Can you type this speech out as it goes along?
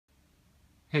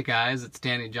Hey guys, it's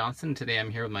Danny Johnson. Today I'm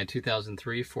here with my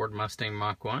 2003 Ford Mustang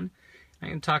Mach 1. I'm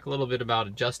going to talk a little bit about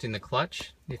adjusting the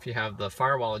clutch if you have the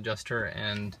firewall adjuster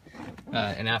and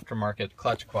an aftermarket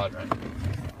clutch quadrant.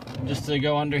 Just to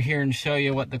go under here and show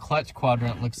you what the clutch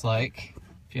quadrant looks like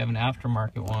if you have an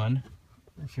aftermarket one,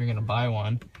 or if you're going to buy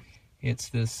one. It's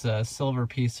this silver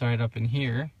piece right up in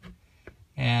here.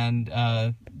 And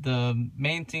the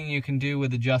main thing you can do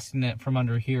with adjusting it from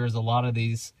under here is a lot of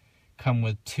these come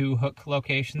with two hook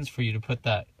locations for you to put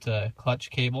that clutch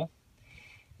cable.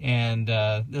 And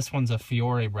this one's a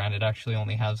Fiore brand. It actually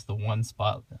only has the one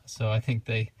spot, so I think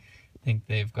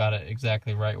they've got it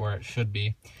exactly right where it should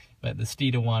be. But the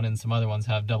Steeda one and some other ones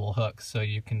have double hooks, so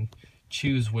you can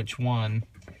choose which one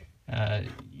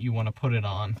you want to put it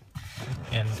on,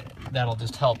 and that'll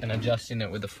just help in adjusting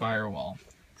it with the firewall.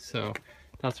 So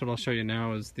that's what I'll show you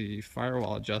now is the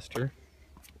firewall adjuster.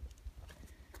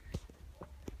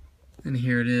 And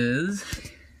here it is.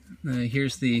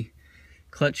 Here's the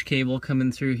clutch cable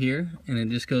coming through here, and it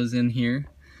just goes in here.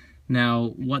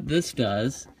 Now what this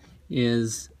does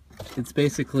is it's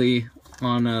basically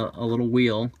on a little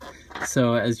wheel.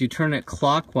 So as you turn it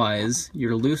clockwise,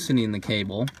 you're loosening the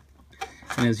cable,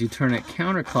 and as you turn it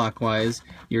counterclockwise,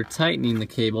 you're tightening the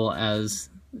cable as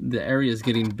the area is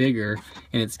getting bigger,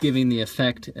 and it's giving the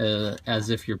effect as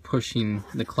if you're pushing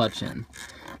the clutch in.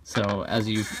 So as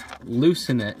you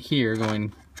loosen it here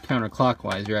going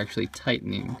counterclockwise, you're actually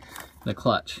tightening the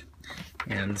clutch.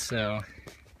 And so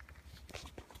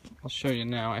I'll show you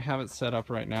now. I have it set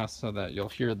up right now so that you'll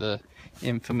hear the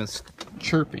infamous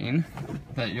chirping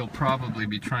that you'll probably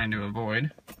be trying to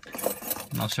avoid.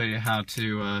 And I'll show you how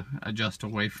to adjust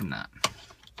away from that.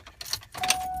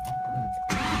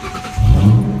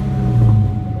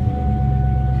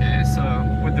 Okay,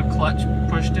 so with the clutch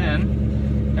pushed in,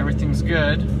 everything's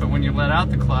good, but when you let out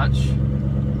the clutch,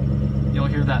 you'll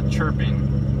hear that chirping.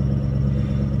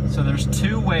 So there's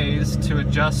two ways to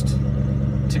adjust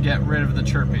to get rid of the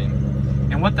chirping.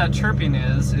 And what that chirping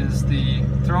is the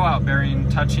throwout bearing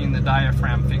touching the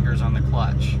diaphragm fingers on the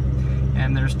clutch.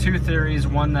 And there's two theories,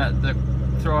 one that the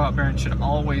throwout bearing should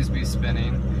always be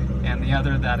spinning, and the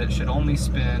other that it should only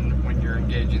spin when you're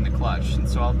engaging the clutch. And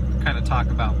so I'll kind of talk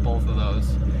about both of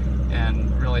those and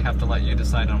really have to let you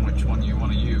decide on which one you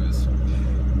want to use.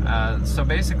 So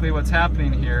basically what's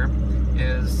happening here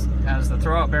is as the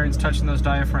throwout bearing's touching those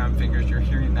diaphragm fingers, you're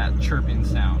hearing that chirping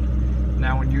sound.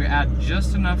 Now when you add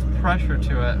just enough pressure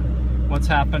to it, what's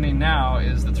happening now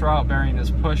is the throwout bearing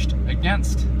is pushed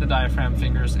against the diaphragm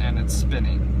fingers and it's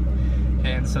spinning.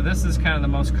 Okay, and so this is kind of the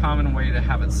most common way to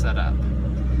have it set up.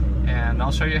 And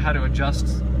I'll show you how to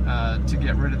adjust to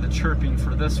get rid of the chirping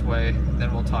for this way,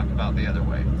 then we'll talk about the other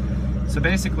way. So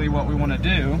basically what we want to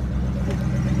do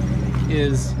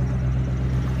is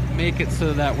make it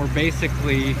so that we're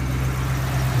basically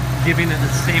giving it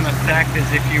the same effect as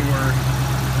if you were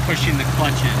pushing the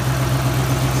clutch in.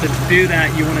 So to do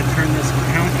that, you want to turn this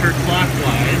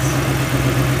counterclockwise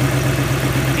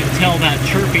until that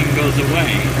chirping goes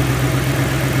away.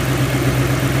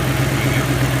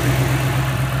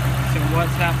 So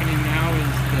what's happening now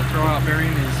is the throwout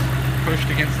bearing is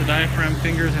pushed against the diaphragm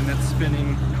fingers and it's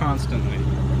spinning constantly.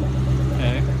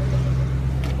 Okay.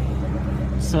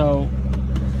 So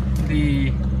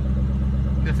the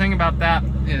thing about that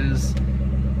is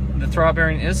the throwout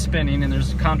bearing is spinning, and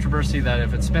there's controversy that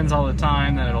if it spins all the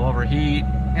time then it'll overheat.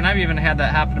 And I've even had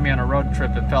that happen to me on a road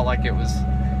trip. It felt like it was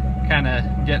kind of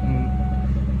getting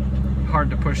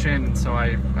hard to push in, and so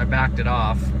I backed it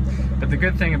off. But the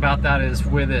good thing about that is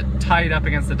with it tied up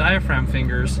against the diaphragm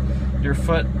fingers, your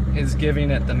foot is giving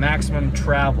it the maximum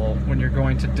travel when you're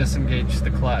going to disengage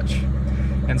the clutch.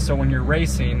 And so when you're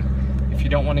racing, if you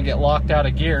don't want to get locked out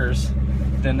of gears,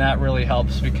 then that really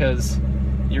helps because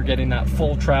you're getting that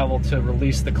full travel to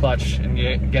release the clutch and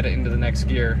get it into the next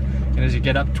gear. And as you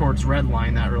get up towards red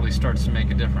line, that really starts to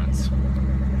make a difference.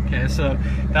 Okay, so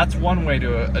that's one way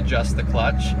to adjust the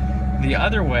clutch. The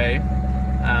other way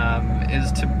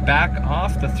is to back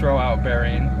off the throwout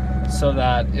bearing so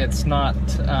that it's not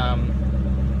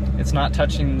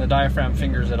touching the diaphragm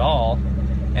fingers at all.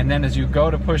 And then as you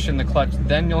go to push in the clutch,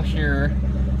 then you'll hear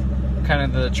kind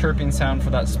of the chirping sound for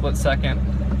that split second.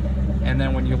 And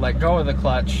then when you let go of the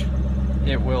clutch,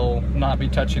 it will not be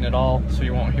touching at all, so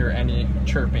you won't hear any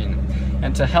chirping.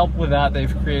 And to help with that,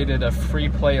 they've created a free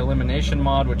play elimination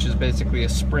mod, which is basically a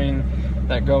spring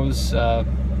that goes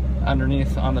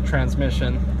underneath on the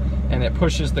transmission, and it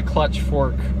pushes the clutch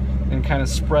fork and kind of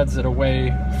spreads it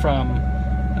away from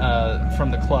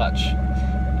the clutch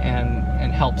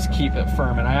and helps keep it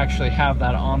firm. And I actually have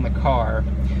that on the car,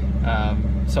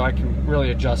 so I can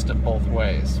really adjust it both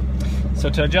ways. So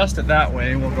to adjust it that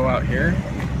way, we'll go out here.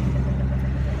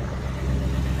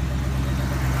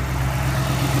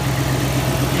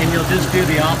 And you'll just do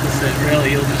the opposite,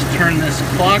 really. You'll just turn this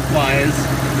clockwise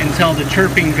until the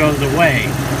chirping goes away.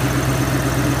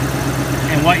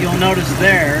 And what you'll notice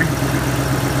there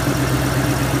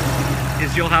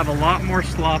is you'll have a lot more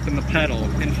slop in the pedal.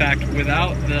 In fact,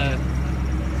 without the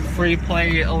free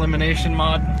play elimination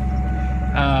mod,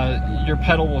 your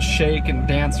pedal will shake and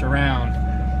dance around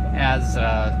as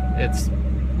it's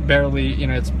barely,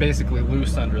 it's basically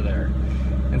loose under there.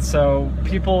 And so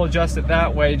people adjust it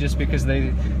that way just because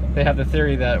they have the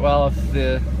theory that, well, if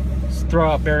the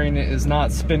throwout bearing is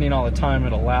not spinning all the time,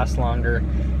 it'll last longer.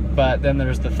 But then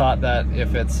there's the thought that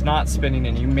if it's not spinning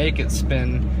and you make it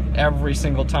spin every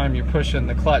single time you push in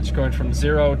the clutch, going from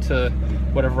 0 to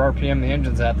whatever RPM the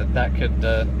engine's at, that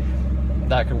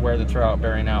could wear the throwout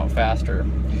bearing out faster.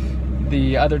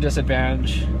 The other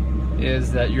disadvantage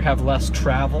is that you have less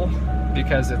travel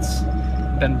because it's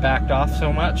been backed off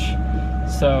so much.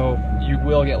 So you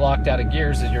will get locked out of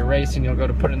gears as you're racing. You'll go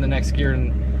to put it in the next gear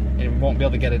and won't be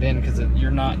able to get it in because you're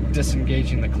not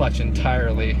disengaging the clutch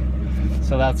entirely.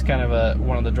 So that's kind of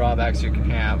one of the drawbacks you can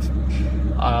have.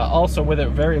 Also, with it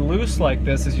very loose like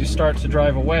this, as you start to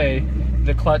drive away,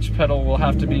 the clutch pedal will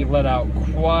have to be let out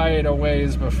quite a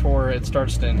ways before it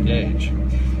starts to engage.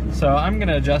 So I'm going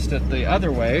to adjust it the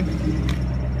other way,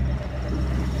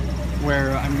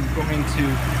 where I'm going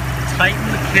to tighten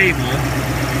the cable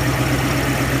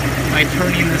by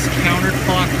turning this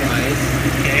counter-clockwise,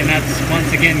 okay, and that's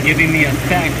once again giving the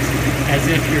effect as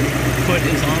if your foot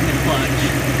is on the clutch.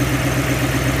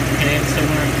 Okay, and so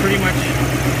when I pretty much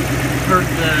heard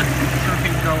the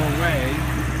chirping go away,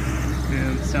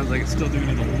 and it sounds like it's still doing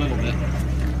it a little bit.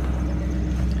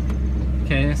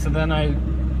 Okay, so then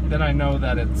I know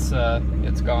that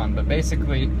it's gone. But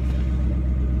basically,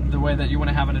 the way that you want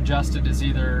to have it adjusted is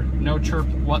either no chirp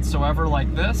whatsoever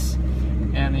like this,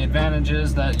 and the advantage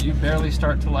is that you barely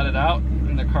start to let it out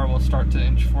and the car will start to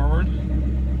inch forward.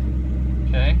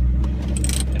 Okay.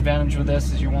 Advantage with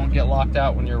this is you won't get locked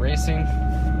out when you're racing,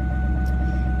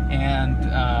 and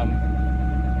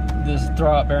this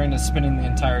throwout bearing is spinning the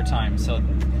entire time. So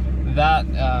that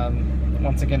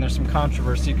once again, there's some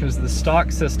controversy because the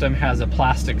stock system has a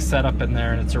plastic setup in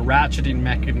there, and it's a ratcheting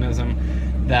mechanism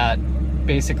that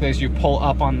basically, as you pull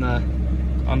up on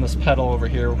this pedal over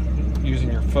here using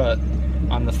your foot,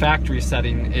 on the factory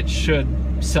setting, it should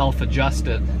self-adjust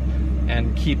it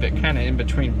and keep it kind of in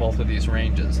between both of these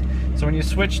ranges. So when you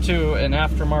switch to an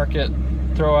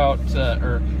aftermarket throwout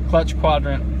or clutch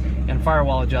quadrant and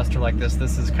firewall adjuster like this,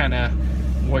 this is kind of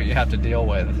what you have to deal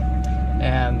with.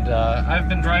 And I've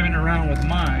been driving around with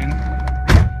mine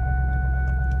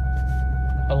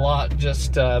a lot,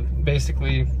 just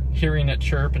basically hearing it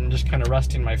chirp and just kind of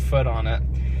resting my foot on it.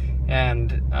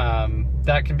 And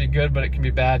that can be good, but it can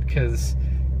be bad because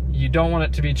you don't want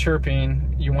it to be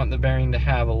chirping. You want the bearing to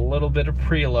have a little bit of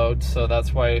preload, so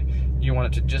that's why you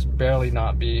want it to just barely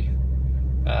not be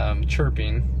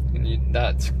chirping, and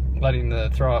that's letting the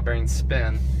throwout bearing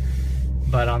spin.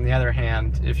 But on the other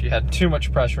hand, if you had too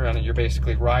much pressure on it, you're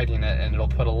basically riding it, and it'll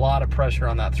put a lot of pressure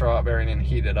on that throwout bearing and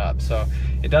heat it up. So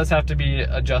it does have to be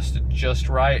adjusted just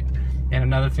right. And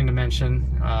another thing to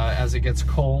mention, as it gets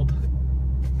cold,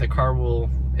 the car will,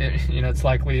 it's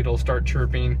likely it'll start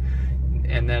chirping,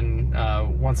 and then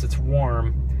once it's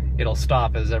warm, it'll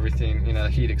stop as everything, the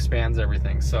heat expands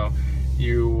everything. So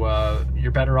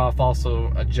you're better off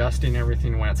also adjusting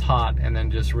everything when it's hot, and then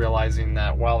just realizing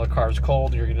that while the car's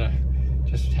cold, you're gonna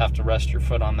just have to rest your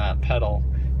foot on that pedal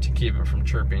to keep it from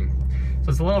chirping.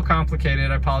 So it's a little complicated.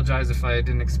 I apologize if I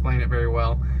didn't explain it very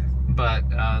well, but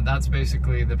that's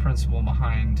basically the principle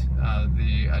behind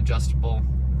the adjustable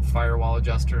firewall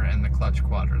adjuster and the clutch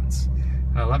quadrants.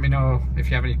 Let me know if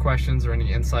you have any questions or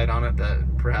any insight on it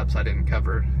that perhaps I didn't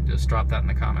cover. Just drop that in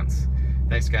the comments.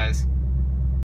 Thanks, guys.